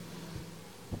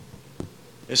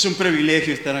Es un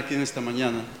privilegio estar aquí en esta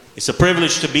mañana. It's a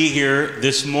privilege to be here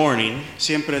this morning.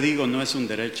 Siempre digo, no es un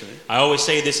derecho, I always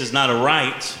say this is not a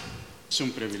right, es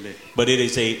un privilegio. but it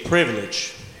is a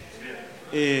privilege.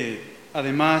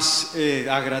 Además,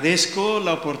 agradezco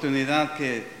la oportunidad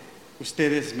que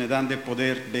ustedes me dan de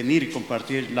poder venir y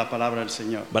compartir la palabra del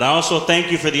Señor. But I also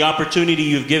thank you for the opportunity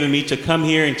you've given me to come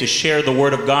here and to share the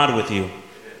Word of God with you.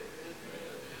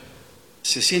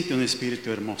 Se siente un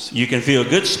espíritu hermoso. You can feel a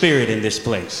good spirit in this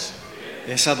place.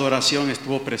 Esa adoración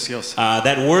estuvo preciosa.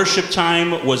 That worship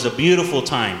time was a beautiful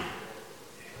time.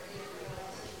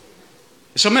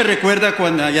 Eso me recuerda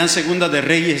cuando allá en Segunda de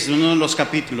Reyes, en uno de los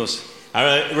capítulos,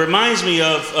 It reminds me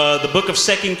of the book of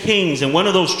 2 Kings, in one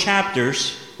of those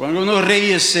chapters, cuando unos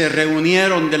reyes se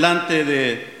reunieron delante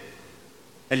de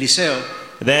Eliseo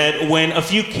that when a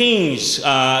few kings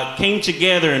came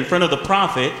together in front of the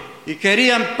prophet, y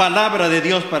querían palabra de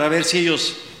Dios para ver si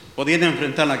ellos podían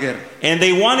enfrentar la guerra. and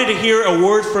they wanted to hear a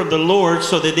word from the Lord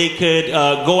so that they could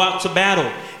go out to battle.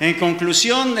 En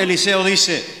conclusión, Eliseo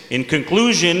dice, In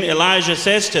conclusion, Elijah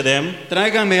says to them,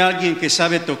 tráiganme a alguien que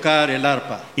sabe tocar el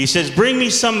arpa. he says, bring me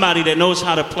somebody that knows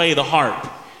how to play the harp.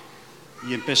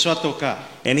 Y empezó a tocar.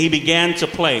 And he began to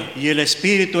play. Y el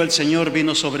Espíritu del Señor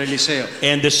vino sobre Eliseo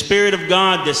And the Spirit of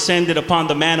God descended upon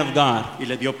the man of God. y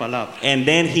le dio palabra. And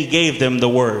then he gave them the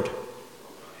word.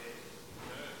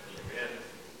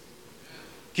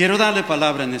 Quiero darle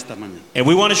palabra en esta mañana. And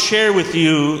we want to share with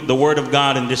you the word of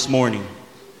God in this morning.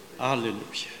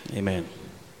 Aleluya. Amen.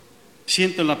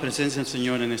 Siento la presencia del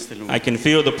Señor en este I lugar. can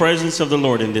feel the presence of the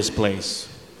Lord in this place.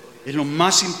 Es lo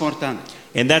más importante.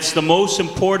 And that's the most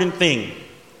important thing.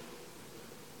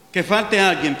 Que falte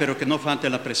alguien, pero que no falte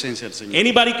la presencia del Señor.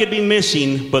 Anybody could be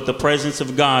missing, but the presence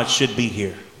of God should be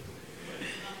here.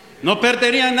 No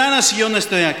perdería nada si yo no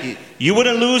estoy aquí. You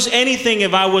wouldn't lose anything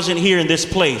if I wasn't here in this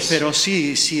place. Pero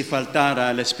sí, si faltara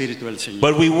el Espíritu del Señor.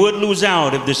 But we would lose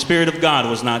out if the Spirit of God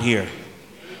was not here.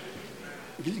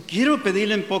 Quiero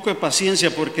pedirle un poco de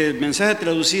paciencia porque el mensaje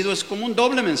traducido es como un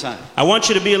doble mensaje. I want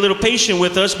you to be a little patient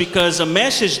with us because a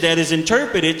message that is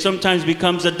interpreted sometimes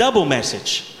becomes a double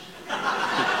message.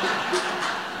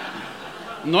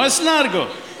 No es largo,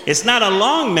 It's not a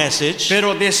long message,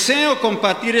 pero deseo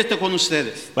compartir esto con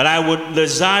ustedes. but I would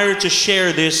desire to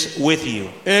share this with you.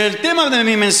 El tema de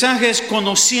mi mensaje es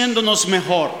conociéndonos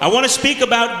mejor. I want to speak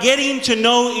about getting to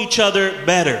know each other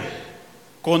better.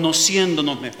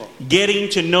 Conociéndonos mejor. Getting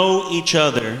to know each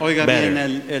other Oiga bien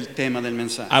better. el tema del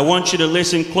mensaje. I want you to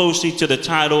listen closely to the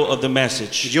title of the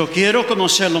message. Yo quiero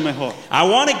conocerlo mejor. I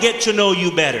want to get to know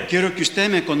you better. Quiero que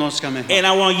usted me conozca mejor. And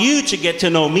I want you to get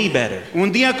to know me better.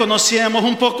 Un día conocíamos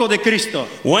un poco de Cristo,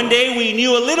 One day we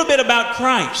knew a little bit about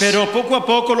Christ. pero poco a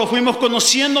poco lo fuimos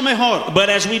conociendo mejor. But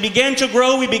as we began to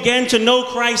grow, we began to know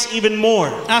Christ even more.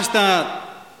 Hasta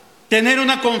tener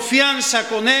una confianza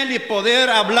con Él y poder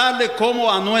hablarle como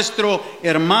a nuestro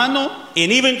hermano.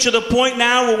 And even to the point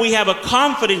now where we have a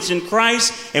confidence in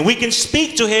Christ and we can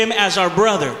speak to Him as our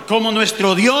brother. Como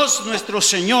nuestro Dios, nuestro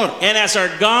Señor. And as our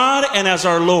God and as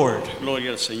our Lord.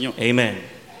 Gloria al Señor. Amen.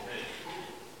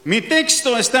 Mi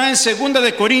texto está en 2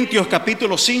 de Corintios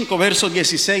capítulo 5 verso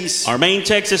 16. Our main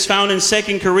text is found in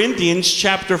 2 Corinthians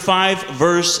chapter 5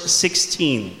 verse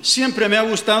 16. Siempre me ha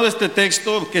gustado este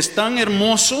texto que es tan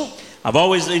hermoso. I've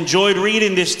always enjoyed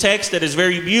reading this text that is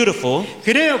very beautiful.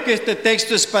 Creo que este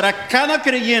texto es para cada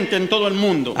creyente en todo el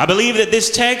mundo. I believe that this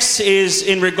text is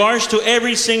in regards to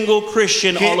every single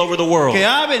Christian all over the world Que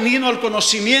ha venido al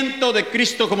conocimiento de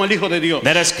Cristo como el Hijo de Dios.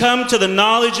 that has come to the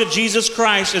knowledge of Jesus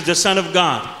Christ as the Son of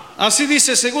God. Así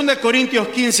dice 2 Corintios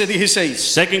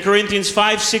 15:16. 2 Corinthians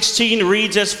 5:16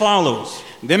 reads as follows.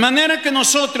 De manera que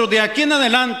nosotros de aquí en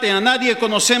adelante a nadie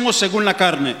conocemos según la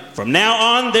carne. From now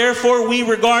on, therefore, we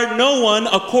regard no one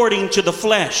according to the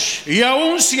flesh. Y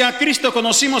aun si a Cristo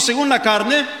conocimos según la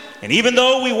carne, And even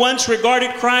though we once regarded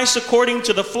Christ according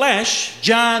to the flesh,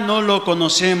 ya no lo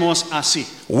conocemos así.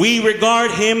 we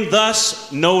regard Him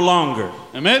thus no longer.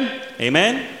 Amén.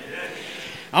 Amen?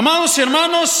 Amados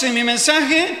hermanos, en mi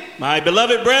mensaje My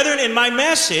beloved brethren, in my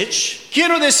message,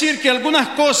 quiero decir que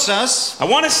algunas cosas I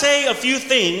want to say a few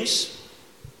things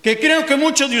que creo que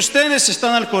muchos de ustedes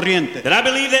están al corriente. that I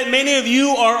believe that many of you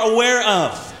are aware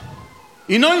of.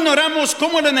 Y no ignoramos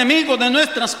cómo el enemigo de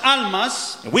nuestras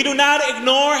almas We do not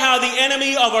ignore how the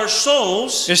enemy of our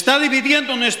souls está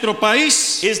dividiendo nuestro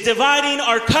país, is dividing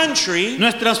our country,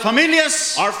 nuestras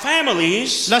familias, our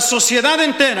families, la sociedad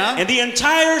entera and the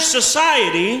entire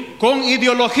society con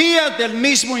ideologías del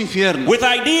mismo infierno. with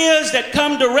ideas that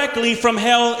come directly from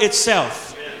hell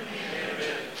itself.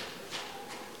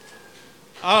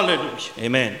 Aleluya.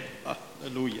 Amen.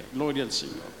 Aleluya. Gloria al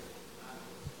Señor.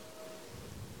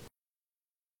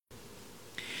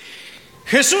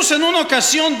 Jesús en una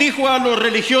ocasión dijo a los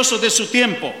religiosos de su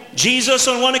tiempo Jesus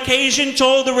on one occasion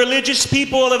told the religious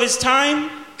people of his time,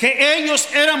 que ellos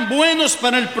eran buenos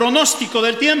para el pronóstico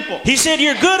del tiempo. he said,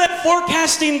 you're good at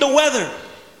forecasting the weather.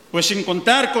 Pues sin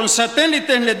contar con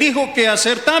satélites les dijo que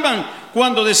acertaban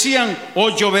cuando decían o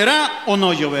lloverá o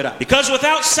no lloverá. Because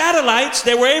without satellites,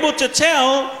 they were able to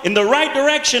tell in the right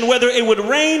direction whether it would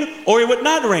rain or it would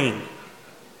not rain.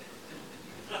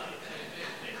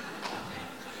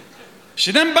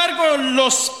 Sin embargo,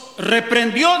 los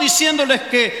reprendió diciéndoles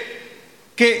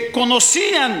que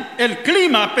conocían el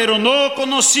clima, pero no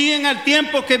conocían el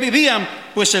tiempo que vivían,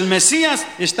 pues el Mesías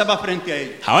estaba frente a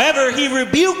ellos. However, he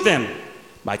rebuked them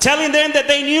by telling them that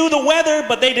they knew the weather,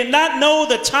 but they did not know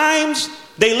the times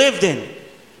they lived in,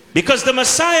 because the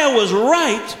Messiah was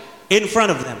right in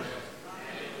front of them.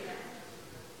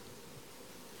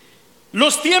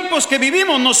 Los tiempos que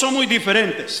vivimos no son muy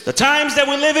diferentes, The times that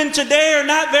we live in today are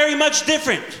not very much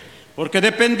different. porque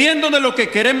dependiendo de lo que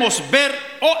queremos ver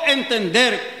o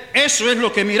entender, eso es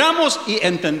lo que miramos y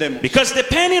entendemos. Because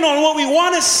depending on what we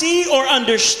want to see or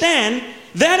understand,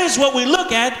 that is what we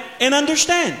look at and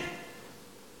understand.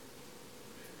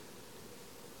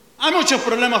 Hay muchos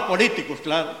problemas políticos,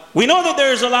 claro. We know that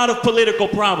there is a lot of political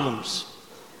problems.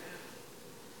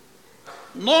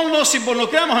 No nos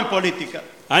involucramos en política,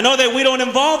 I know that we don't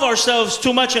involve ourselves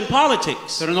too much in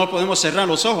politics, pero no podemos cerrar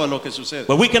los ojos a lo que sucede,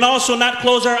 but we can also not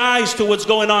close our eyes to what's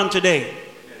going on today,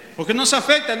 porque nos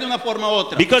afecta de una forma u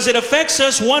otra. because it affects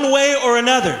us one way or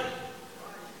another.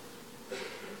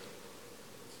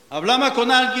 Hablaba con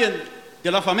alguien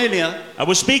de la familia I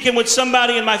was speaking with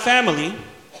somebody in my family,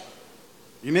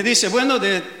 y me dice, bueno,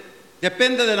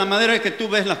 depende de la manera que tú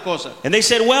ves las cosas. and they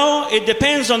said, well, it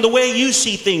depends on the way you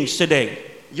see things today.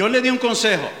 Yo le di un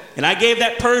consejo, And I gave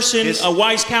that person Es a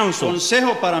wise counsel,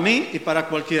 consejo para mí y para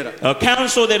cualquiera, a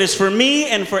counsel that is for me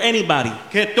and for anybody,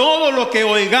 que todo lo que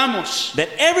oigamos, that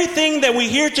everything that we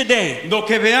hear today, lo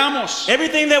que veamos,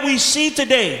 everything that we see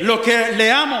today, lo que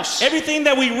leamos, everything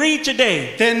that we read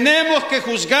today, tenemos que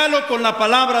juzgarlo con la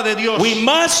palabra de Dios. we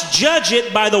must judge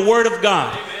it by the word of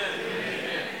God.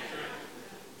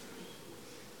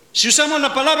 Si usamos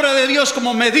la palabra de Dios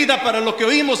como medida para lo que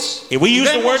oímos, If we y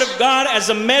use the vemos, word of God as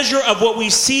a measure of what we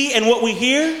see and what we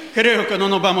hear, creo que no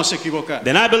nos vamos a equivocar.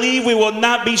 then I believe we will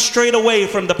not be strayed away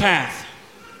from the path.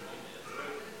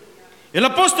 El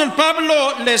apóstol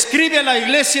Pablo le escribe a la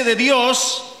iglesia de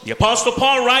Dios The Apostle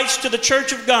Paul writes to the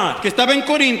church of God que estaba en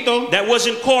Corinto that was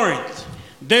in Corinth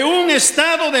de un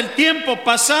estado del tiempo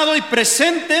pasado y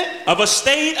presente of a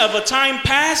state of a time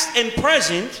past and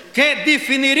present que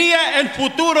definiría el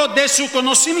futuro de su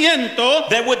conocimiento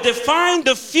that would define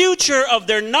the future of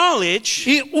their knowledge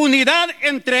y unidad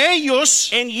entre ellos,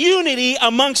 and unity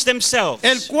amongst themselves,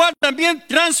 el cual también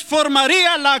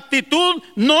transformaría la actitud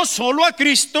no solo a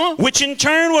Cristo, which in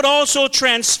turn would also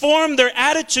transform their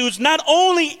attitudes not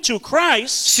only to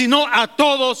Christ, sino a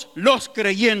todos los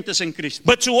creyentes en Cristo.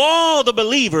 but to all the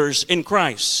believers in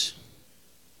Christ.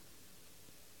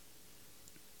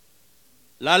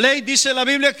 La ley dice la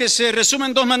Biblia que se resume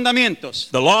en dos mandamientos.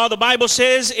 The law, the Bible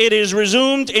says, it is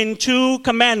resumed in 2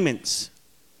 commandments.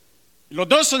 Los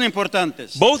dos son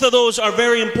importantes. Both of those are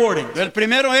very important. El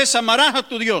primero es amarás a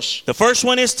tu Dios The first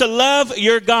one is to love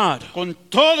your God con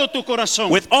todo tu corazón,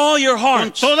 with all your con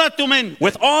heart, toda tu mente,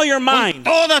 with all your con mind,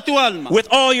 toda tu alma. with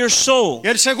all your soul. Y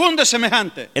el segundo es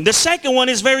semejante. And the second one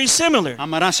is very similar.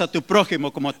 Amarás a tu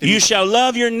prójimo como a ti You mismo. shall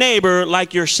love your neighbor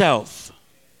like yourself.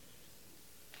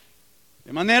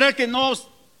 De manera que no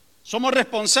somos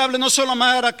responsables no solo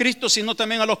amar a Cristo, sino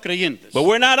también a los creyentes. But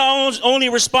we're not only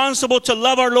responsible to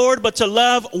love our Lord, but to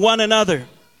love one another.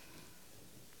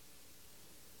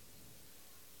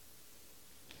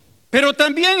 Pero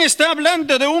también está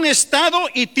hablando de un estado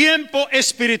y tiempo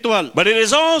espiritual. But it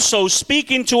is also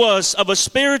speaking to us of a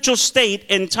spiritual state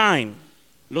and time.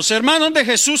 Los hermanos de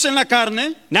Jesús en la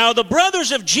carne Now, the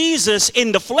brothers of Jesus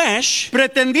in the flesh,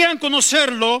 pretendían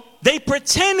conocerlo, they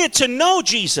pretended to know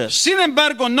Jesus. sin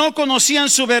embargo no conocían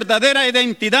su verdadera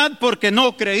identidad porque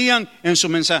no creían en su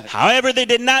mensaje. However, they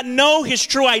did not know his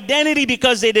true identity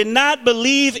because they did not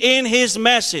believe in his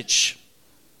message.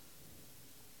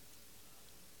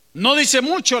 No dice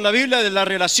mucho la Biblia de la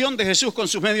relación de Jesús con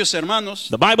sus medios hermanos.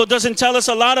 The Bible doesn't tell us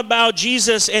a lot about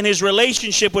Jesus and his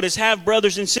relationship with his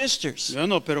half-brothers and sisters. Yo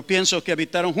no, pero pienso que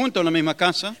habitaron juntos en la misma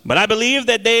casa But I believe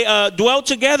that they dwelt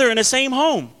together in the same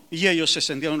home. y ellos se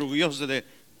sentían orgullosos de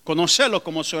conocerlo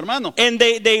como su hermano, And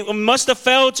they must have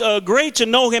felt great to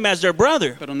know him as their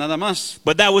brother. pero nada más.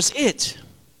 But that was it.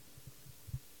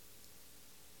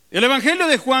 El Evangelio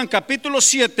de Juan, capítulo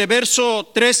 7, verso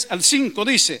 3 al 5,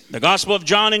 dice: The Gospel of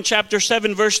John in chapter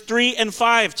 7, verse 3 and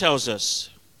 5 tells us,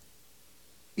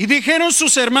 Y dijeron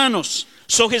sus hermanos: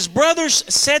 So his brothers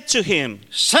said to him,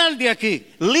 Sal de aquí,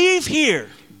 Leave here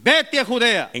vete a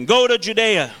Judea, and go to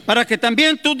Judea, para que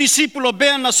también tus discípulos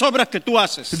vean las obras que tú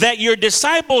haces. that your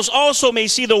disciples also may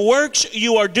see the works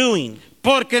you are doing.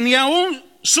 Porque ni aún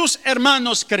sus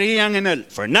hermanos creían en él.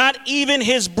 For not even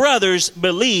his brothers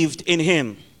believed in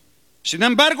him. Sin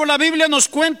embargo, la Biblia nos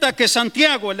cuenta que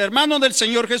Santiago, el hermano del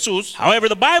Señor Jesús, However,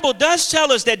 the Bible does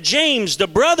tell us that James, the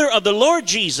brother of the Lord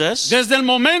Jesus, desde el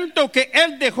momento que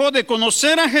él dejó de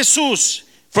conocer a Jesús,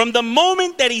 from the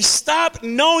moment that he stopped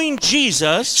knowing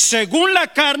Jesus, según la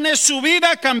carne, su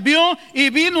vida cambió y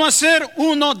vino a ser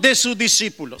uno de sus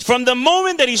discípulos. from the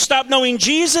moment that he stopped knowing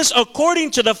Jesus,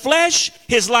 according to the flesh,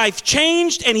 his life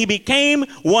changed and he became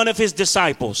one of his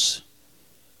disciples.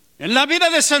 En la vida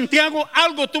de Santiago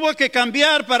algo tuvo que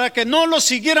cambiar para que no lo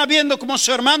siguiera viendo como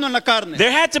su hermano en la carne.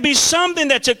 There had to be something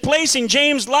that took place in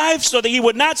James' life so that he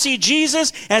would not see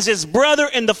Jesus as his brother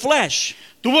in the flesh.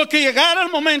 Tuvo que llegar al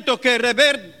momento que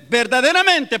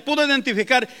verdaderamente pudo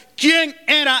identificar quién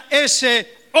era ese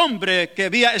hombre que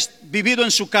había vivido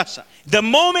en su casa. The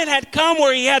moment had come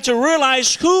where he had to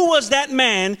realize who was that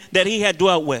man that he had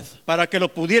dwelt with, Para que lo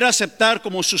pudiera aceptar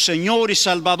como su Señor y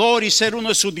Salvador y ser uno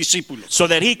de sus discípulos. so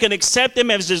that he can accept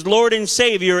him as his Lord and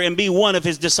Savior and be one of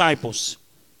his disciples.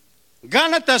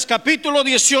 Gálatas capítulo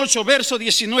 18, verso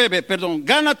 19, perdón,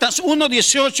 Gálatas 1,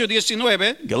 18,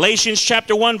 19, Galatians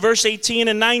chapter 1 verse 18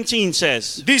 and 19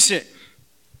 says, dice: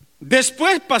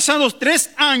 Después, pasados 3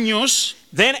 años,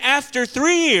 Then after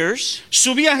 3 years,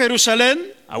 subí a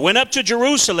Jerusalén I went up to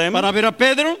Jerusalem para ver a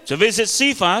Pedro to visit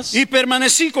Cephas y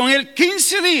permanecí con él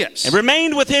 15 días. and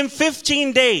remained with him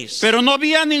 15 days. Pero no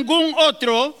vi a ningún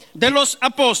otro de los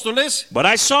apóstoles, But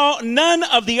I saw none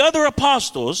of the other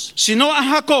apostles sino a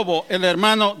Jacobo, el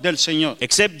hermano del Señor.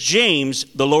 except James,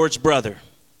 the Lord's brother.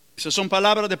 Esas son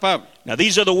palabras de Pablo. Now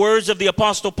these are the words of the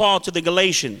Apostle Paul to the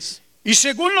Galatians. Y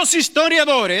según los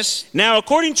historiadores, Now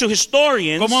according to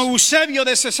historians, como Eusebio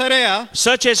de Cesarea,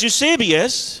 such as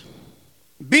Eusebius,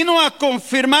 vino a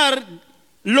confirmar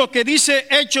lo que dice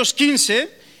Hechos 15,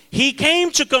 he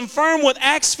came to confirm what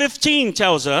Acts 15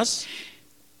 tells us,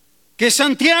 que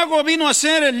Santiago vino a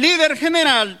ser el líder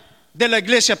general de la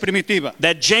iglesia primitiva.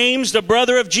 that James, the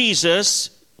brother of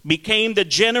Jesus, became the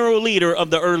general leader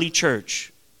of the early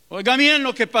church. Oiga bien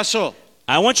lo que pasó.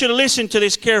 I want you to listen to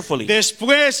this carefully.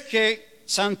 Después que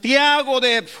Santiago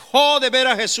dejó de ver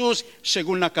a Jesús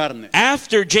según la carne.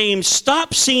 After James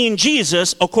stopped seeing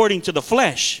Jesus according to the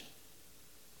flesh.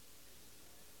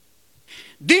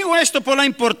 Digo esto por la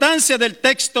importancia del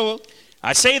texto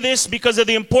I say this because of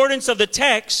the importance of the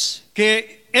text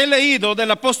que he leído del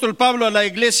apóstol Pablo a la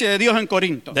iglesia de Dios en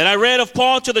Corinto. that I read of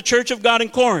Paul to the church of God in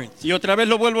Corinth. Y otra vez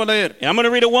lo vuelvo a leer. And I'm going to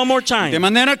read it one more De time.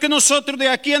 manera que nosotros de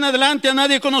aquí en adelante a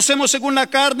nadie conocemos según la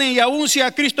carne, y aun si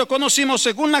a Cristo conocimos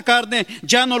según la carne,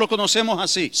 ya no lo conocemos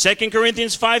así. 2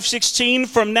 Corinthians 5:16,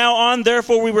 from now on,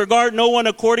 therefore, we regard no one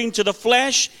according to the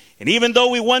flesh. And even though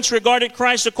we once regarded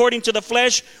Christ according to the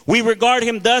flesh, we regard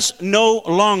him thus no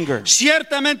longer.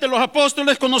 Ciertamente los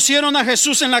apóstoles conocieron a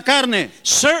Jesús en la carne.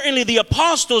 Certainly the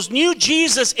apostles knew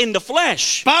Jesus in the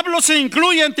flesh. Pablo se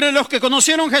incluye entre los que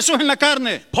conocieron a Jesús en la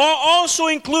carne. Paul also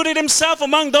included himself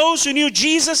among those who knew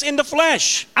Jesus in the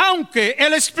flesh. Aunque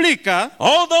él explica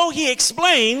Although he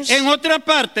explains en otra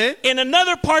parte in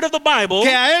another part of the Bible que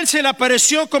a él se le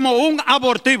apareció como un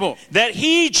abortivo. that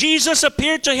he, Jesus,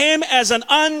 appeared to him as an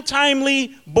untimely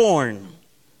born.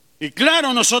 Y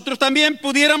claro, nosotros también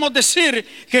pudiéramos decir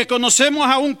que conocemos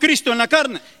a un Cristo en la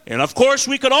carne. And of course,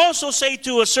 we could also say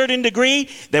to a certain degree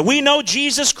that we know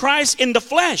Jesus Christ in the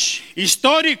flesh.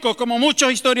 Histórico, como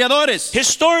muchos historiadores,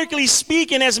 Historically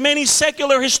speaking, as many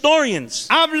secular historians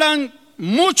hablan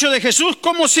mucho de Jesús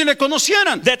como si le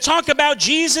conocieran. that talk about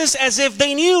Jesus as if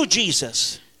they knew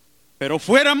Jesus. Pero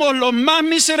fuéramos los más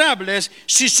miserables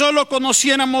si solo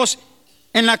conociéramos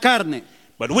en la carne.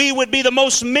 But we would be the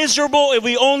most miserable if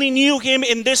we only knew him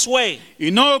in this way.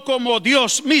 Y no como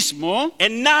Dios mismo,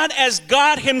 And not as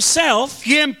God himself,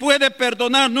 quien puede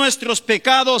perdonar nuestros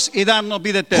pecados y darnos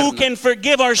vida who eterna. can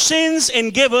forgive our sins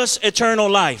and give us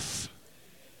eternal life.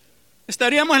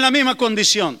 Estaríamos en la misma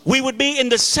condición. We would be in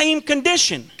the same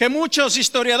condition. Que muchos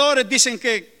historiadores dicen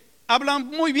que hablan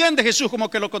muy bien de Jesús como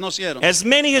que lo conocieron. As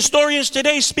many historians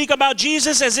today speak about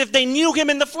Jesus as if they knew him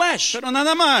in the flesh. Pero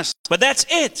nada más, But that's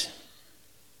it.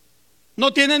 no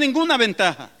tiene ninguna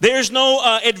ventaja. There's no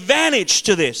advantage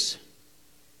to this.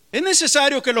 Es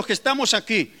necesario que los que estamos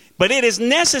aquí But it is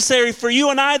necessary for you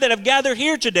and I that have gathered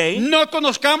here today no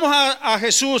conozcamos a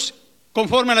Jesús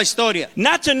conforme a la historia.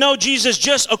 Not to know Jesus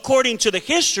just according to the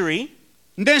history.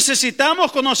 Necesitamos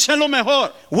conocerlo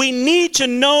mejor We need to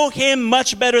know him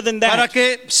much better than para that.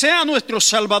 que sea nuestro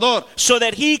Salvador So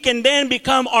that he can then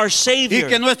become our y Savior.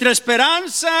 que nuestra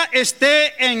esperanza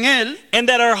esté en Él, And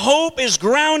that our hope is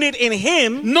grounded in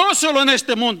him, no solo en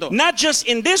este mundo, not just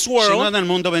in this sino world, en el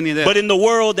mundo venidero. but in the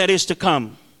world that is to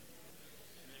come.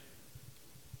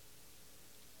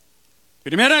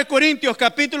 Primera de Corintios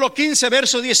capítulo 15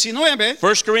 verso 19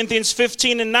 1 Corinthians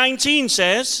 15 and 19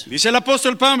 says, dice el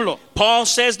apóstol Pablo: Paul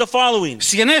says the following: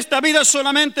 si en esta vida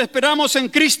solamente esperamos en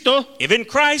Cristo, If in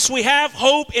Christ we have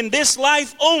hope in this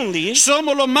life only,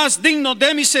 somos los más dignos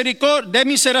de misericordia, de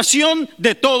miseración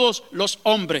de todos los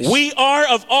hombres. we are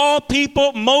of all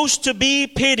people most to be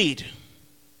pitied.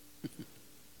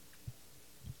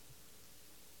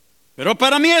 Pero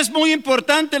para mí es muy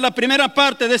importante la primera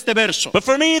parte de este verso, But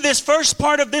for me, this first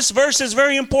part of this verse is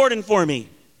very important for me.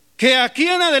 que aquí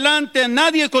en adelante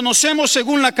nadie conocemos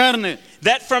según la carne,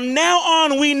 That from now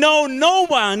on we know no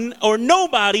one or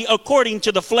nobody according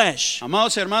to the flesh.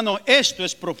 amados hermanos. Esto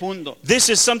es profundo. This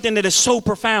is something that is so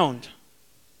profound.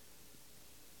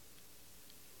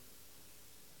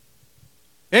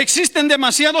 Existen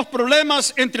demasiados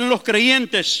problemas entre los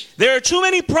creyentes There are too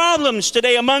many problems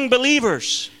today among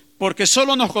believers porque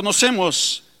solo nos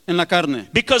conocemos en la carne.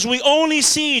 because we only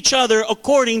see each other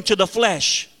according to the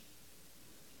flesh.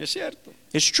 Es cierto.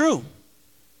 It's true.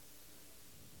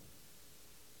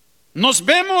 Nos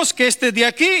vemos que este es de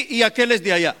aquí y aquel es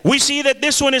de allá. We see that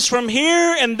this one is from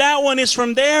here and that one is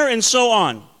from there and so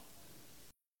on.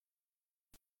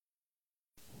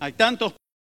 Hay tantos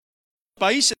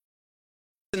países,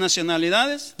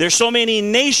 nacionalidades, There's so many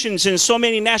nations and so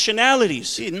many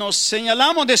nationalities. y nos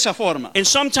señalamos de esa forma And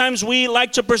sometimes we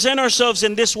like to present ourselves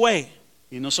in this way.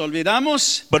 y nos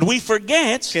olvidamos But we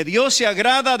forget que Dios se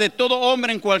agrada de todo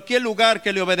hombre en cualquier lugar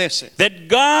que le obedece. that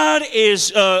God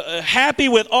is happy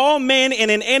with all men and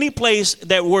in any place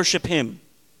that worship him.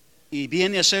 Y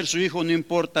viene a ser su hijo, no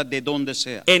importa de dónde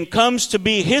sea. And comes to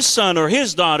be his son or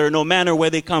his daughter no matter where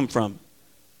they come from.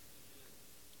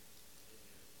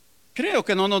 Creo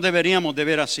que no nos deberíamos de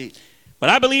ver así. But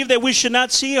I believe that we should not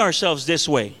see ourselves this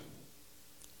way.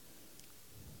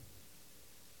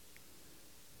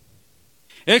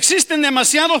 Existen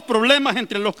demasiados problemas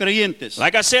entre los creyentes.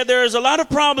 Like I said, there is a lot of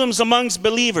problems amongst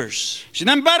believers. Sin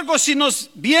embargo, si nos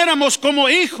viéramos como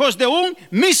hijos de un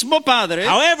mismo Padre,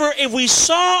 However, if we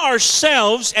saw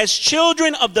ourselves as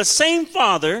children of the same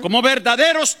Father, como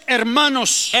verdaderos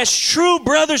hermanos, as true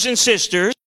brothers and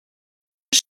sisters,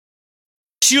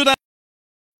 ciudadanos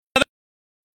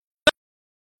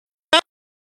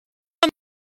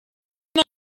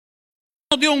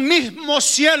de un mismo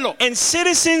cielo, and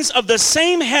citizens of the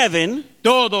same heaven,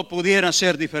 todo pudiera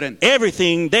ser diferente.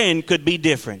 everything then could be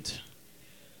different.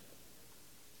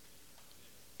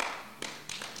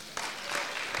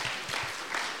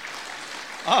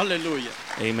 Aleluya.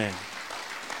 Amen.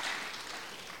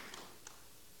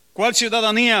 ¿Cuál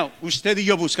ciudadanía usted y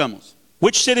yo buscamos?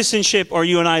 Which citizenship are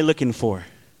you and I looking for?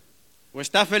 ¿O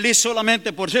está feliz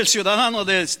solamente por ser ciudadano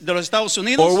de los Estados Or are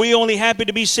Unidos? we only happy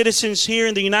to be citizens here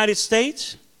in the United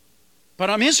States?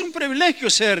 Para mí es un privilegio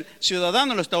ser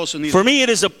ciudadano de los Estados Unidos. For me, it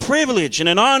is a privilege and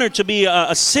an honor to be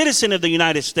a citizen of the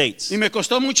United States. Y me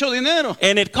costó mucho dinero.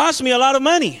 And it cost me a lot of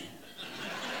money.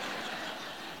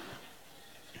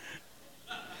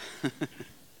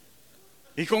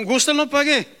 Y con gusto lo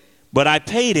pagué. But I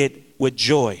paid it with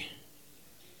joy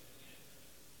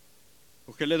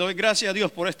Porque le doy gracias a Dios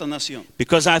por esta nación.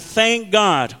 because I thank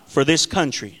God for this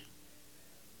country.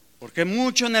 Porque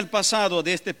muchos en el pasado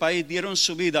de este país dieron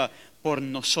su vida por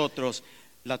nosotros,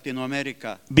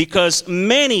 Latinoamérica. Because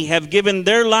many have given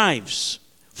their lives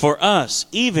for us,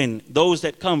 even those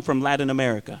that come from Latin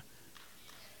America.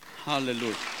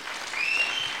 Aleluya.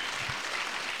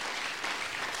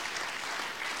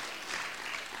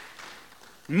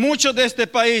 Muchos de este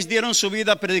país dieron su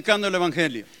vida predicando el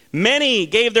Evangelio. Many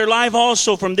gave their life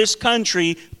also from this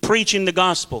country preaching the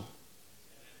gospel.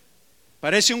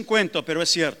 Parece un cuento, pero es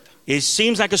cierto. It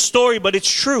seems like a story, but it's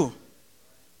true.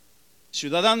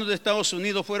 Ciudadanos de Estados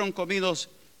Unidos fueron comidos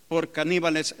por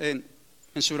caníbales en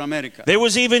Sudamérica. There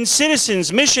was even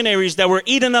citizens, missionaries that were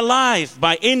eaten alive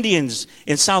by Indians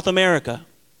in South America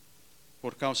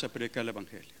Por causa de predicar el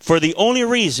Evangelio. for the only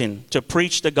reason to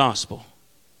preach the gospel.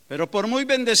 Pero por muy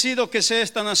bendecido que sea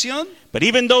esta nación, But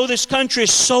even though this country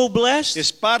is so blessed,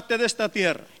 es parte de esta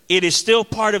tierra. it is still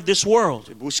part of this world.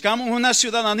 Buscamos una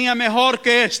ciudadanía mejor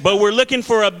que esta, But we're looking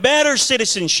for a better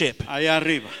citizenship, allá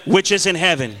arriba. which is in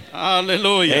heaven.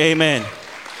 Aleluya. Amen.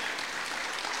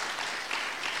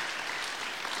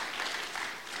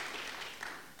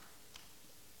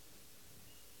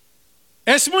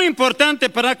 Es muy importante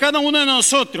para cada uno de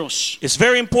nosotros It's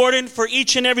very important for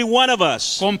each and every one of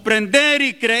us comprender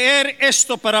y creer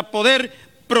esto para poder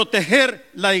proteger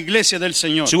la iglesia del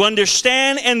Señor. to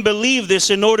understand and believe this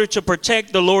in order to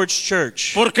protect the Lord's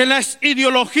church. Porque las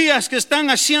ideologías que están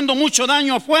haciendo mucho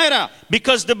daño afuera,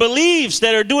 Because the beliefs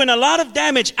that are doing a lot of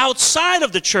damage outside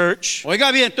of the church,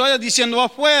 oiga bien, estoy diciendo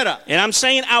afuera, and I'm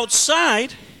saying outside,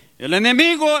 el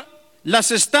enemigo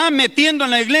las está metiendo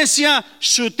en la iglesia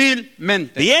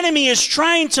sutilmente. the enemy is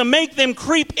trying to make them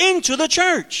creep into the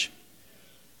church.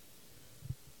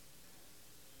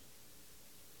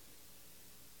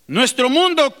 Nuestro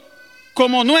mundo,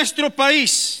 como nuestro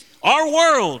país, Our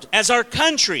world, as our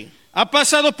country, ha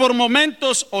pasado por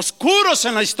momentos oscuros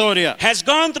en la historia. has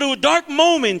gone through dark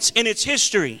moments in its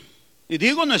history. Y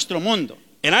digo nuestro mundo,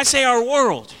 And I say our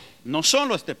world, no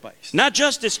solo este país, not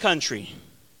just this country,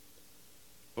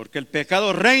 porque el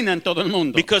pecado reina en todo el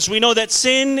mundo. because we know that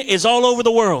sin is all over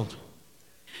the world.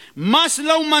 Más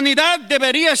la humanidad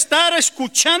debería estar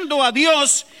escuchando a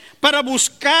Dios para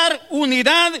buscar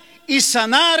unidad y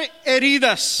sanar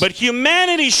heridas. But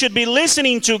humanity should be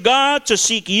listening to God to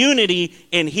seek unity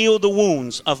and heal the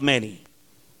wounds of many.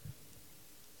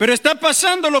 Pero está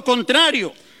pasando lo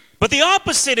contrario. But the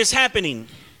opposite is happening.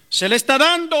 Se le está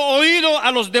dando oído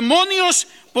a los demonios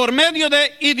por medio de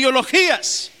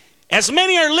ideologías. As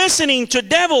many are listening to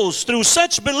devils through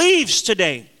such beliefs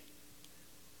today,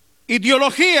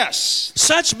 Ideologías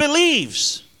such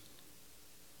beliefs,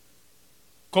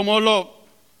 como lo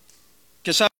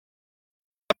que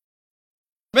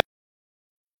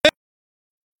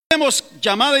sabemos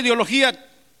llamada ideología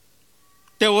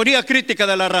teoría crítica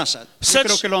de la raza. Yo Such-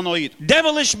 creo que lo han oído.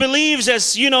 devilish beliefs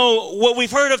as, you know, what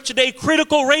we've heard of today,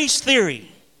 critical race theory,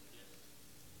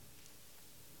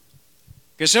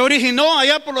 Que se originó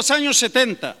allá por los años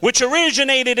 70. which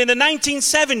originated in the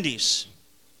 1970s.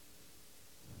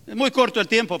 Es muy corto el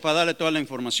tiempo para darle toda la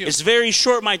información. It's very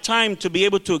short my time to be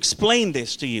able to explain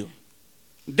this to you.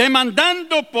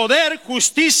 Demandando poder,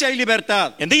 justicia y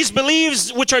libertad. And these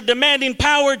beliefs which are demanding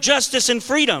power, justice, and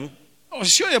freedom, Oh,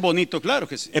 se oye bonito, claro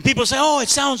que sí. and people say, oh, it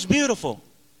sounds beautiful.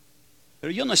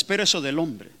 Pero yo no espero eso del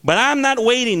hombre. But I'm not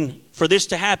waiting for this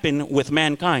to happen with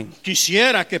mankind.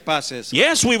 Quisiera que pase eso.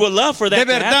 Yes, we would love for that De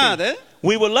to verdad, happen. ¿eh?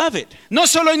 We would love it. No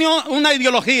solo una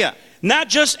ideología. Not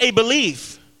just a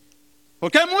belief.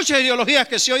 Porque hay muchas ideologías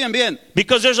que se oyen bien,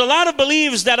 Because there's a lot of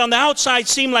beliefs that on the outside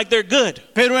seem like they're good.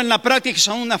 pero en la práctica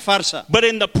son una farsa. But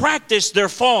in the practice, they're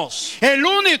false. El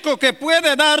único que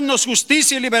puede darnos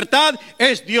justicia y libertad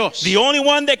es Dios. The only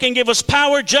one that can give us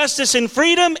power, justice, and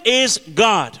freedom is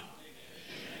God.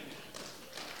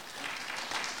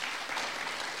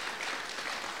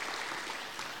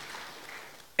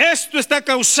 Esto está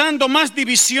causando más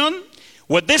división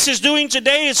What this is doing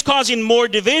today is causing more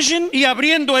division y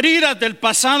abriendo heridas del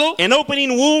pasado. and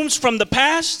opening wounds from the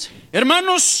past.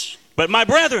 Hermanos, But my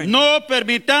brethren, no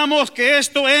permitamos que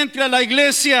esto entre a la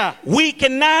iglesia. we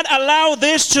cannot allow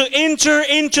this to enter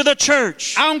into the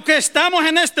church. Aunque estamos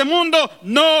en este mundo,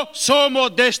 no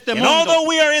somos de este And mundo. although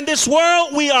we are in this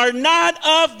world, we are not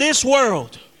of this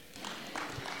world.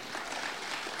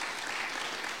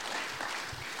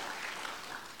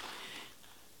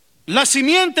 La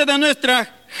simiente de nuestra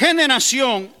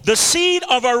generación The seed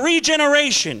of our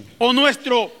regeneration o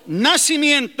nuestro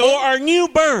nacimiento or our new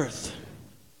birth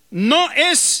no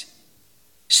es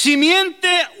simiente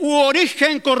u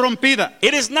origen corrompida,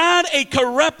 it is not a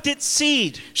corrupted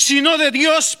seed, sino de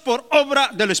Dios por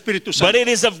obra del Espíritu but Santo. it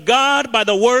is of God by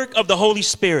the work of the Holy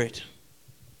Spirit.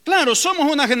 Claro,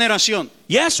 somos una generación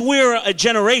Yes, we're a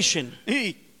generation.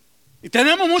 y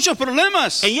tenemos muchos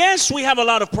problemas, And yes, we have a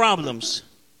lot of problems.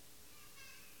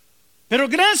 pero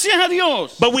gracias a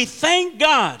Dios But we thank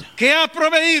God que ha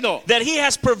proveído that He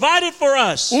has provided for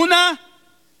us una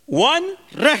one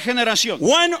regeneración,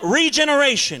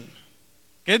 regeneration,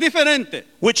 que es diferente.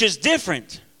 which is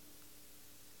different.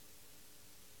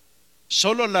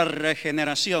 Solo la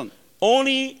regeneración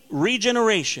Only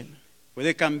regeneration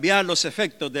puede cambiar los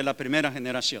efectos de la primera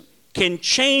generación. can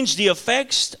change the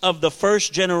effects of the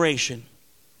first generation,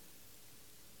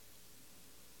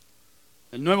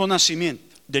 El nuevo nacimiento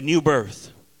the new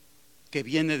birth que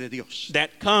viene de Dios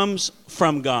that comes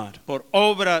from God, por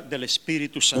obra del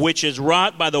Espíritu Santo. which is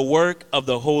wrought by the work of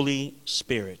the Holy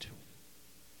Spirit.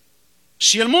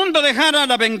 Si el mundo dejara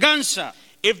la venganza,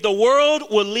 If the world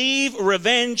will leave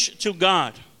revenge to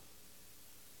God,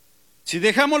 si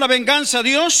dejamos la venganza a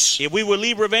Dios, if we will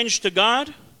leave revenge to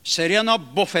God, sería una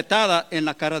bofetada en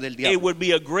la cara del it diablo. would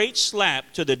be a great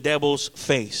slap to the devil's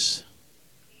face.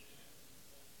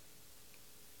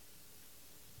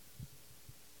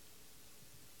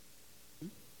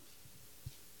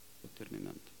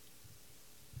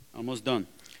 Almost done.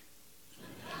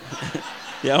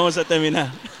 Ya vamos a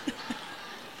terminar.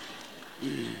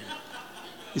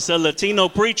 He's a Latino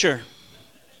preacher.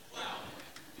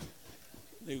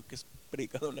 Digo que es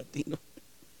predicador latino.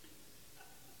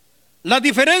 La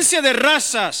diferencia de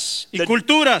razas y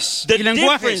culturas The y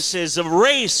lenguajes differences of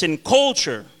race and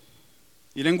culture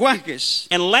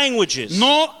and languages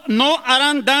no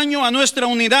harán daño a nuestra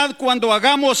unidad cuando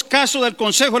hagamos caso del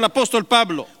consejo del apóstol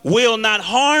Pablo, will not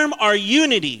harm our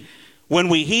unity when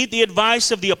we heed the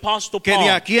advice of the Apostle que de Paul,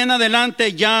 aquí en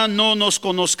adelante ya no nos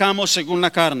conozcamos según la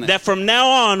carne. that from now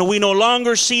on we no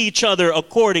longer see each other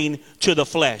according to the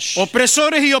flesh.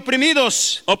 Opresores y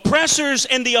oprimidos Oppressors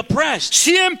and the oppressed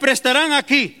siempre estarán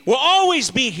aquí. will always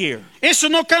be here. Eso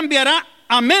no cambiará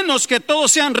a menos que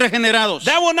todos sean regenerados.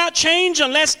 That will not change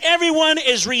unless everyone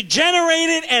is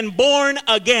regenerated and born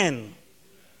again.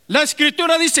 La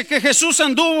escritura dice que Jesús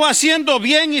anduvo haciendo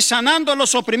bien y sanando a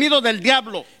los oprimidos del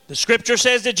diablo. The scripture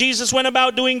says that Jesus went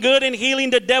about doing good and healing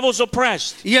the devil's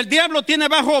oppressed. Y el diablo tiene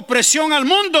bajo opresión al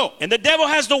mundo, And the devil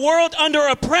has the world under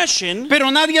oppression, pero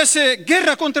nadie hace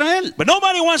guerra contra él. but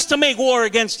nobody wants to make war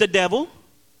against the devil.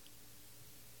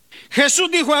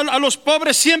 Jesús dijo a los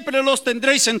pobres, siempre los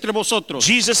tendréis entre vosotros.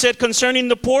 Jesus said concerning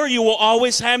the poor, you will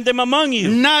always have them among you.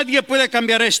 Nadie puede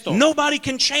cambiar esto. Nobody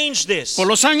can change this. Por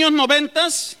los años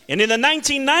 90 And in the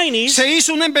 1990s, se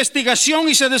hizo una investigación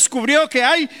y se descubrió que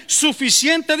hay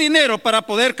suficiente dinero para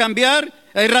poder cambiar,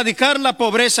 erradicar la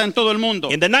pobreza en todo el mundo.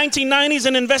 in the 1990s,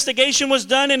 an investigation was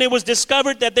done and it was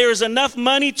discovered that there is enough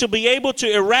money to be able to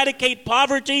eradicate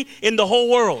poverty in the whole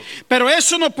world. Pero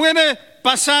eso no puede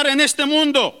pasar en este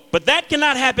mundo, But that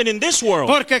cannot happen in this world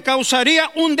porque causaría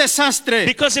un desastre.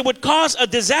 because it would cause a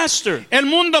disaster. El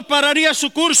mundo pararía su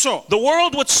curso. The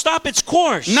world would stop its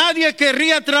course Nadie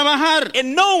querría trabajar.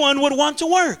 and no one would want to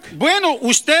work. Bueno,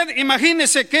 usted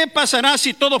imagínese qué pasará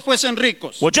si todos fuesen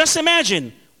ricos. Well, just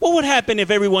imagine what would happen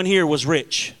if everyone here was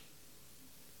rich.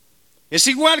 Es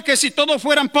igual que si todos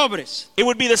fueran pobres. It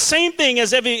would be the same thing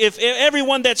as if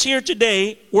everyone that's here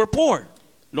today were poor.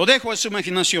 Lo dejo a su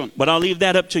imaginación. But I'll leave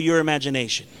that up to your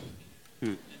imagination.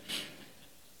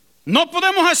 No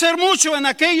podemos hacer mucho en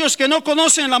aquellos que no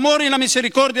conocen el amor y la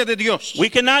misericordia de Dios. We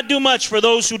cannot do much for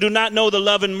those who do not know the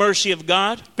love and mercy of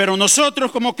God. Pero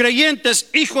nosotros como creyentes,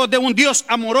 hijos de un Dios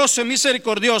amoroso y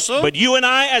misericordioso, But you and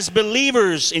I, as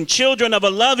believers and children of a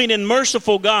loving and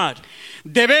merciful God,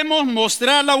 debemos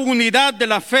mostrar la unidad de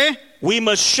la fe, we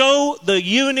must show the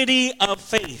unity of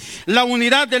faith, la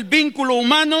unidad del vínculo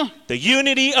humano the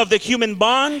unity of the human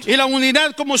bond, y la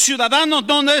unidad como ciudadanos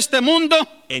no de este mundo,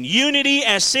 and unity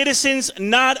as citizens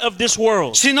not of this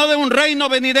world, sino de un reino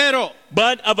venidero,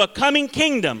 but of a coming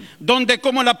kingdom. donde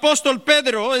como el apóstol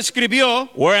Pedro escribió,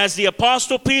 Whereas the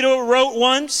Apostle Peter wrote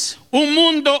once, un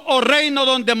mundo o reino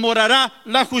donde morará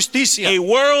la justicia. a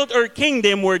world or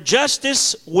kingdom where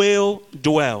justice will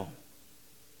dwell.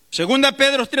 Segunda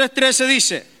Pedro 3:13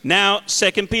 dice, Now,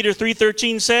 2 Peter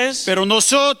 3:13 says, pero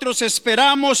nosotros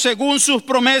esperamos según sus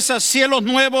promesas cielos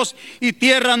nuevos y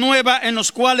tierra nueva en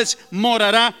los cuales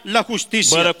morará la but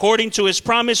justicia. according to his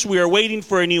promise, we are waiting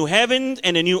for a new heaven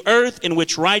and a new earth in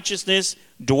which righteousness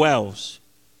dwells.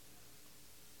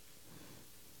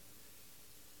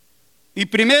 Y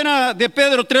primera de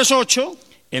Pedro 3:8,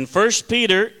 In 1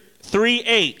 Peter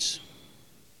 3:8,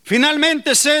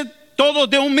 finalmente sed todos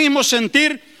de un mismo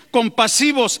sentir,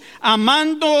 compasivos,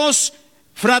 amándoos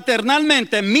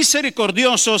fraternalmente,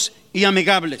 misericordiosos y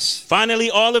amigables. finally,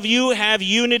 all of you have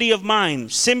unity of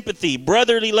mind, sympathy,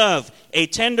 brotherly love, a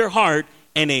tender heart,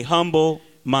 and a humble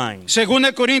mind.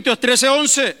 Segunda Corintios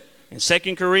 13:11. In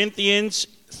 2 Corinthians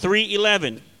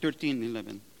 3:11,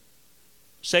 13:11.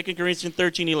 2 Corinthians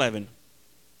 13:11.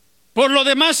 Por lo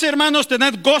demás, hermanos,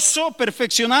 tened gozo,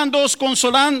 perfeccionándoos,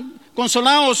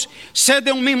 consolaos, sed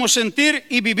de un mismo sentir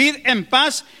y vivid en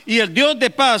paz, y el Dios de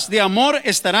paz, de amor,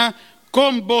 estará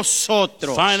con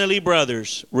vosotros. Finally,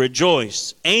 brothers,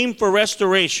 rejoice, aim for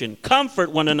restoration, comfort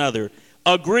one another,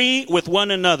 agree with one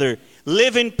another,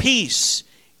 live in peace,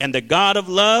 and the God of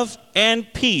love and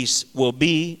peace will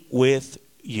be with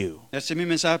you. Ese es mi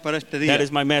mensaje para este día. That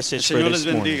is my message El for Señor this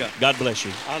les morning. bendiga. God bless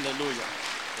you. Aleluya.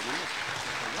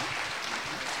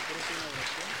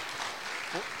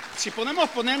 Si podemos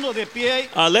ponernos de pie,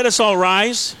 Let us all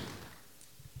rise.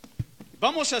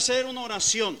 vamos a hacer una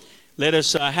oración. Let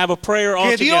us have a prayer all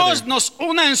Que Dios together. nos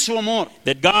una en su amor.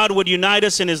 That God would unite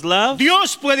us in his love.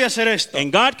 Dios puede hacer esto.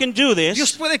 And God can do Dios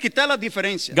this. puede quitar las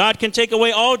diferencias. God can take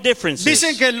away all differences.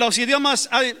 Dicen que los idiomas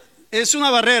es una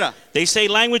barrera, They say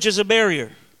language is a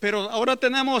barrier. pero ahora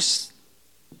tenemos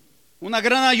una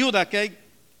gran ayuda, que hay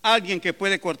alguien que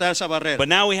puede cortar esa barrera. But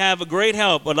now we have a great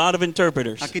help, a lot of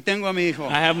interpreters. Aquí tengo a mi hijo.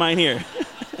 I have mine here.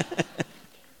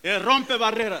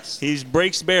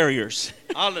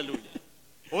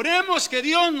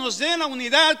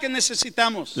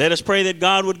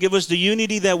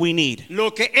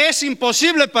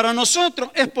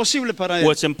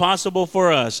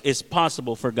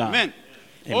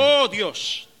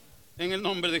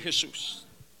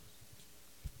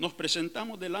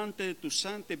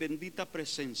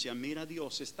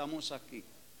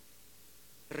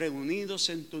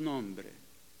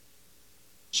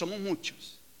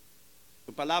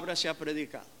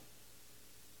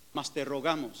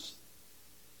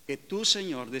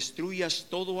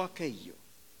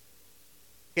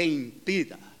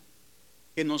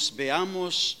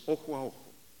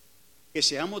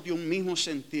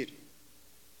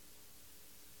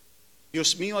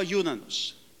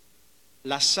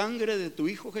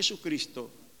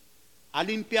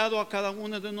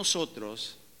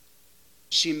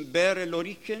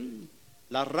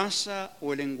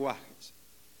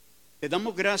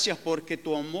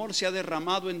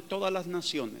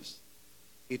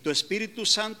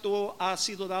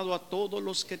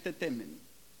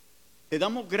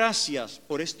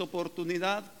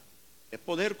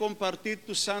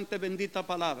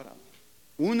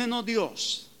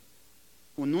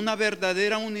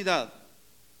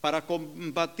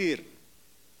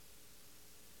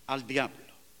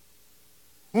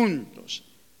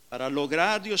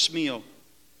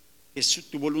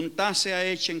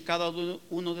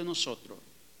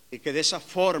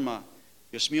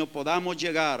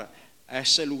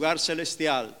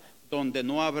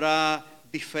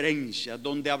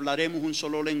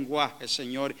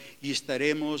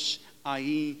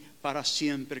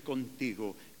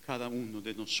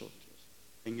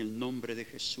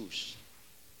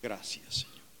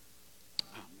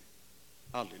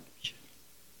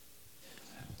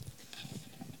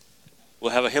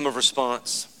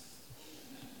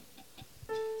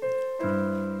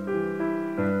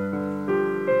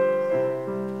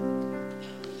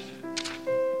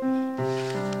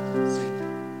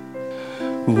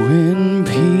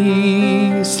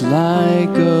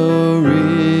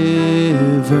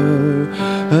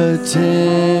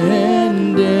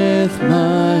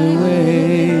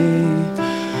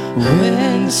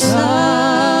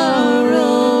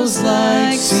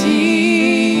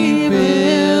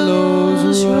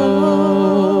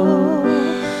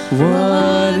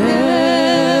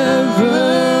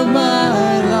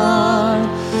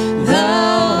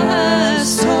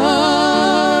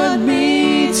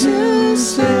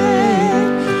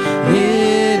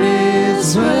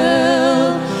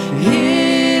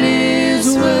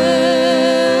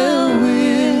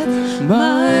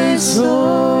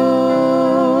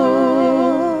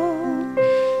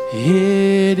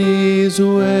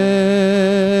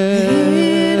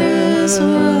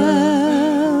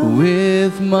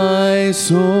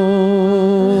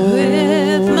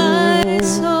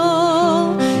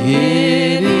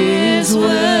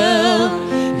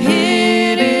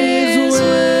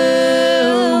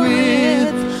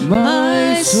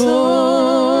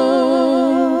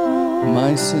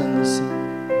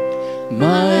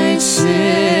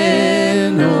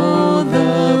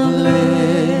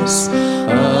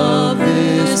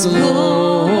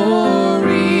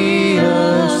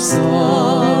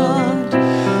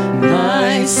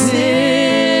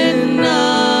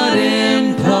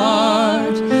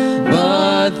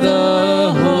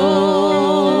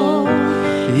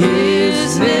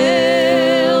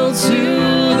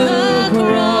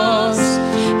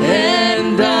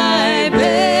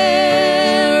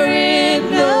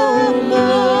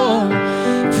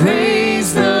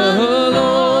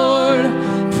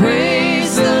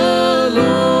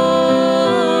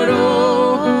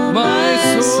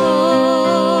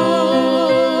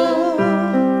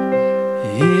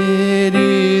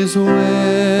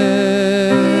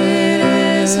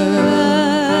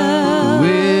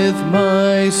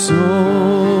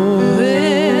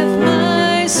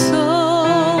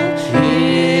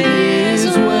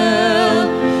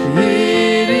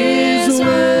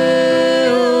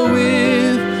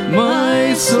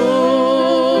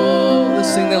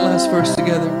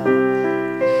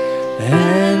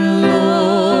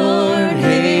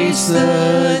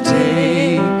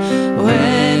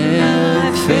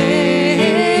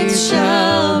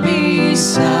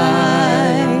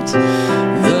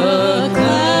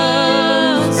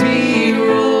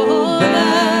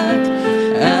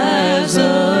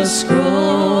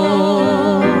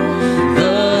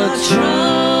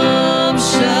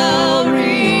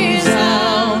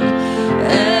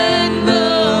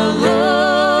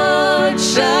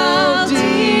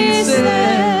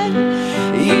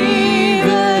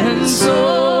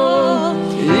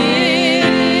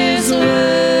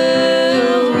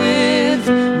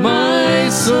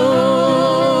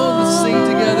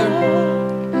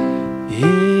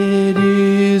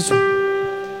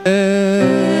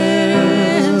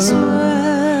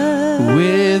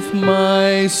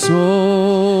 my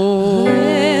soul.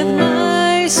 With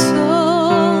my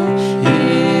soul,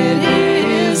 It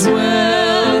is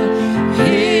well,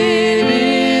 it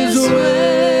is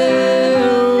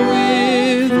well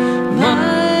with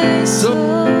my soul.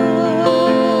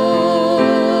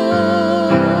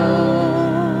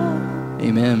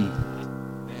 Amen.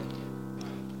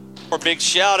 For a big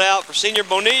shout out for Senior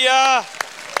Bonilla.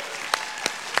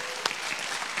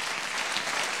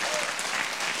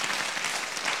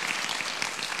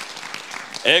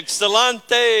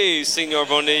 Excelente, Senor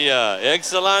Bonilla.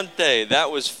 Excelente.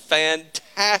 That was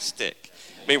fantastic.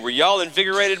 I mean, were y'all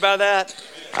invigorated by that?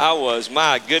 I was.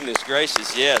 My goodness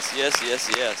gracious. Yes, yes, yes,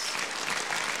 yes.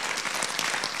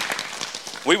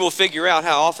 We will figure out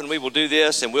how often we will do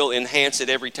this, and we'll enhance it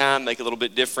every time, make it a little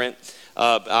bit different.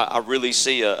 I really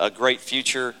see a great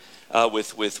future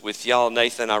with y'all,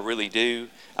 Nathan. I really do.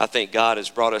 I think God has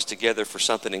brought us together for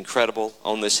something incredible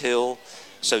on this hill.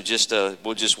 So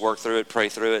we'll just work through it, pray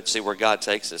through it, see where God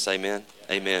takes us. Amen.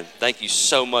 Amen. Thank you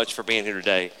so much for being here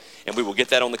today. And we will get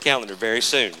that on the calendar very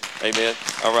soon. Amen.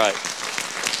 All right.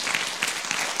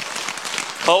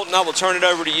 Colton, I will turn it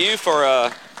over to you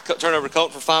for turn over to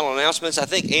Colton for final announcements. I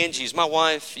think Angie's my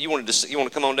wife. You want to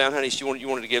come on down, honey? You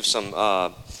wanted to give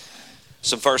some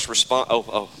first response.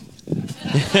 Oh.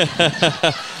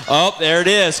 Oh, there it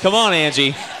is. Come on,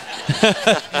 Angie.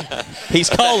 He's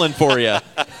calling for you.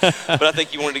 But I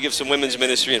think you wanted to give some women's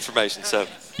ministry information. So,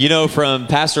 you know, from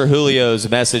Pastor Julio's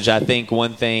message, I think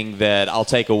one thing that I'll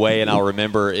take away and I'll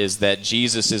remember is that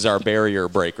Jesus is our barrier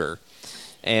breaker,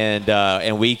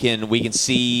 and we can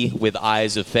see with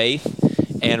eyes of faith.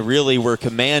 And really, we're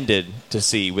commanded to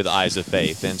see with eyes of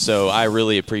faith. And so I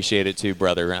really appreciate it too,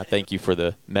 brother. I thank you for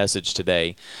the message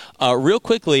today. Real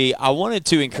quickly, I wanted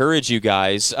to encourage you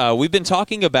guys. We've been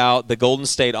talking about the Golden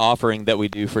State offering that we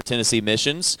do for Tennessee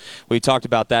Missions. We talked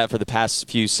about that for the past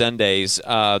few Sundays.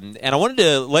 And I wanted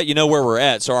to let you know where we're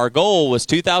at. So our goal was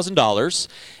 $2,000.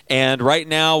 And right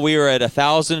now we are at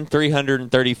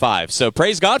 $1,335. So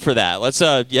praise God for that. Let's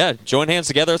join hands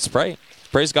together. Let's pray.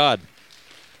 Praise God.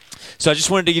 So I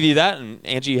just wanted to give you that, and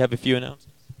Angie, you have a few announcements?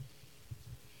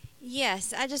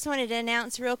 Yes, I just wanted to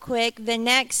announce real quick, the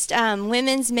next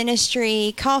women's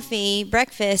ministry coffee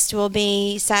breakfast will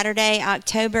be Saturday,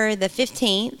 October the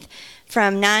 15th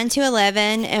from 9 to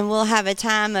 11, and we'll have a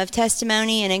time of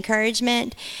testimony and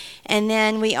encouragement. And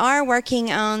then we are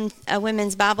working on a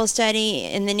women's Bible study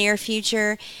in the near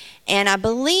future. And I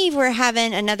believe we're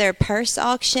having another purse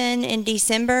auction in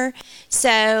December. So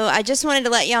I just wanted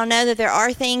to let y'all know that there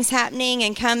are things happening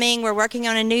and coming. We're working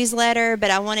on a newsletter,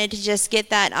 but I wanted to just get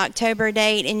that October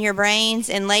date in your brains.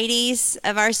 And ladies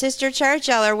of our sister church,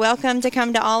 y'all are welcome to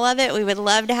come to all of it. We would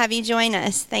love to have you join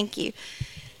us. Thank you.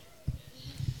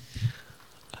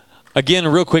 Again,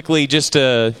 real quickly, just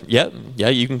you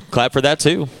can clap for that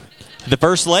too. The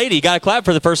First Lady, you got to clap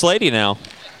for the First Lady now.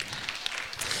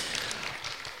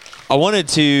 I wanted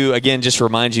to, again, just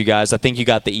remind you guys, I think you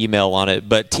got the email on it,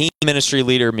 but Team Ministry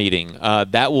Leader Meeting,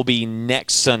 that will be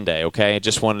next Sunday, okay? I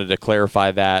just wanted to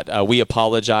clarify that. We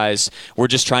apologize. We're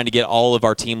just trying to get all of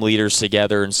our team leaders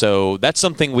together, and so that's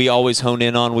something we always hone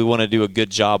in on. We want to do a good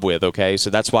job with, okay? So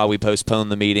that's why we postponed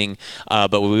the meeting,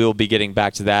 but we will be getting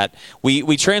back to that.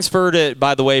 We transferred it,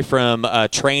 by the way, from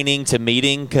training to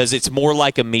meeting because it's more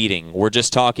like a meeting. We're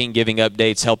just talking, giving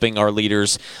updates, helping our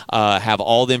leaders have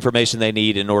all the information they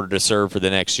need in order to serve for the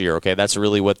next year, okay? That's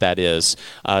really what that is.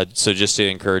 So just to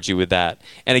encourage you with that.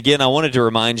 And again, I wanted to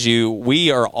remind you, we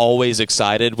are always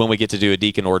excited when we get to do a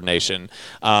deacon ordination.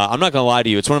 I'm not going to lie to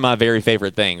you, it's one of my very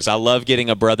favorite things. I love getting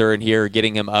a brother in here,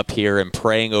 getting him up here, and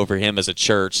praying over him as a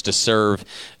church to serve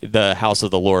the house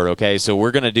of the Lord, okay? So we're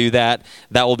going to do that.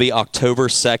 That will be October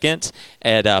 2nd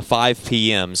at 5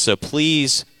 p.m. So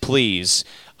please,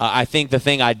 I think the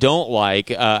thing I don't like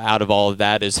out of all of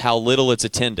that is how little it's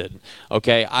attended.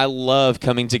 Okay, I love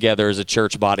coming together as a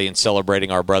church body and celebrating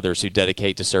our brothers who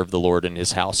dedicate to serve the Lord in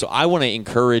His house. So I want to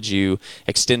encourage you,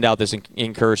 extend out this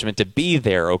encouragement to be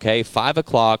there. Okay, 5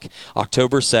 o'clock,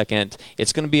 October 2nd.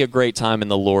 It's going to be a great time in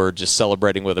the Lord, just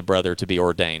celebrating with a brother to be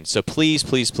ordained. So please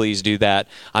do that.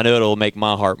 I know it'll make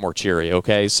my heart more cheery.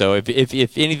 Okay, so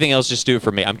if anything else, just do it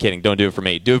for me. I'm kidding. Don't do it for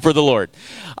me. Do it for the Lord.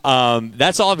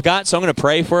 That's all I've got. So I'm going to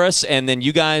pray for us, and then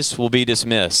you guys will be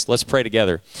dismissed. Let's pray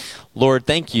together. Lord,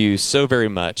 thank you so very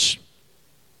much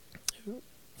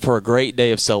for a great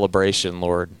day of celebration,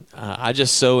 Lord. I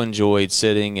just so enjoyed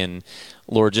sitting and,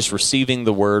 Lord, just receiving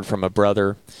the word from a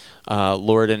brother,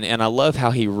 Lord, and I love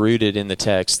how he rooted in the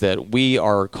text that we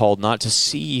are called not to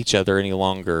see each other any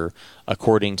longer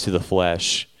according to the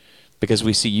flesh, because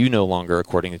we see you no longer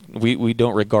we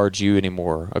don't regard you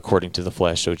anymore according to the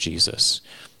flesh, oh Jesus.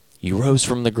 You rose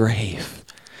from the grave.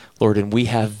 Lord, and we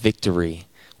have victory.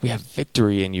 We have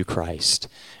victory in you, Christ.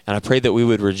 And I pray that we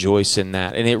would rejoice in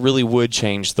that. And it really would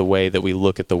change the way that we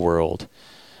look at the world.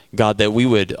 God, that we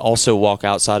would also walk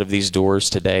outside of these doors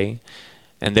today,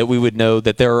 and that we would know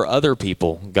that there are other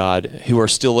people, God, who are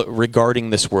still regarding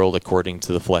this world according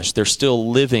to the flesh. They're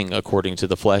still living according to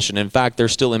the flesh. And in fact, they're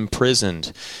still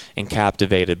imprisoned and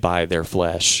captivated by their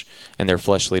flesh and their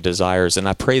fleshly desires. And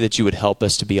I pray that you would help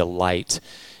us to be a light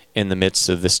in the midst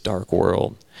of this dark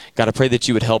world. God, I pray that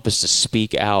you would help us to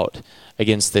speak out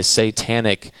against this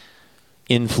satanic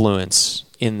influence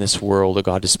in this world, oh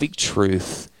God, to speak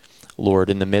truth, Lord,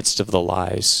 in the midst of the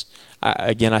lies.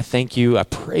 Again, I thank you. I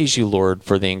praise you, Lord,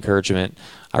 for the encouragement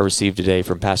I received today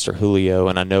from Pastor Julio,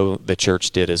 and I know the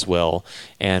church did as well.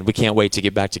 And we can't wait to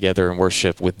get back together and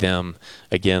worship with them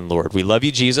again, Lord. We love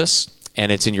you, Jesus,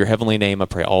 and it's in your heavenly name I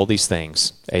pray all these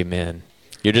things. Amen.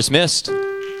 You're dismissed.